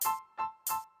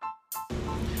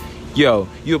Yo,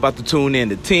 you about to tune in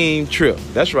to Team Trip.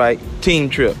 That's right, Team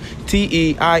Trip.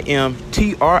 TEIMTRIPP,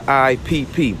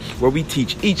 where we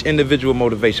teach each individual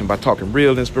motivation by talking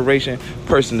real inspiration,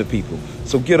 person to people.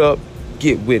 So get up,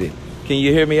 get with it. Can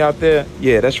you hear me out there?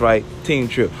 Yeah, that's right, Team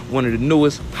Trip. One of the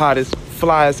newest, hottest,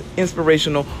 flyest,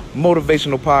 inspirational,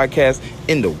 motivational podcasts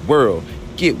in the world.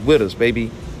 Get with us,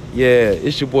 baby. Yeah,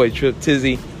 it's your boy Trip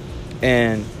Tizzy,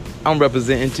 and I'm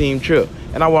representing Team Trip.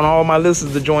 And I want all my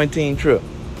listeners to join Team Trip,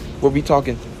 where we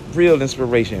talking real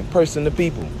inspiration, person to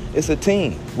people. It's a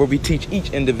team where we teach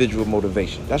each individual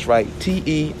motivation. That's right,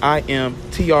 TEIMTRIPP.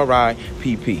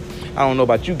 I don't know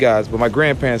about you guys, but my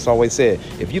grandparents always said,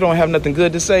 if you don't have nothing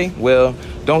good to say, well,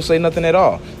 don't say nothing at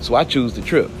all. So I choose the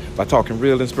trip by talking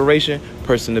real inspiration,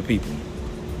 person to people.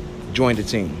 Join the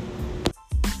team.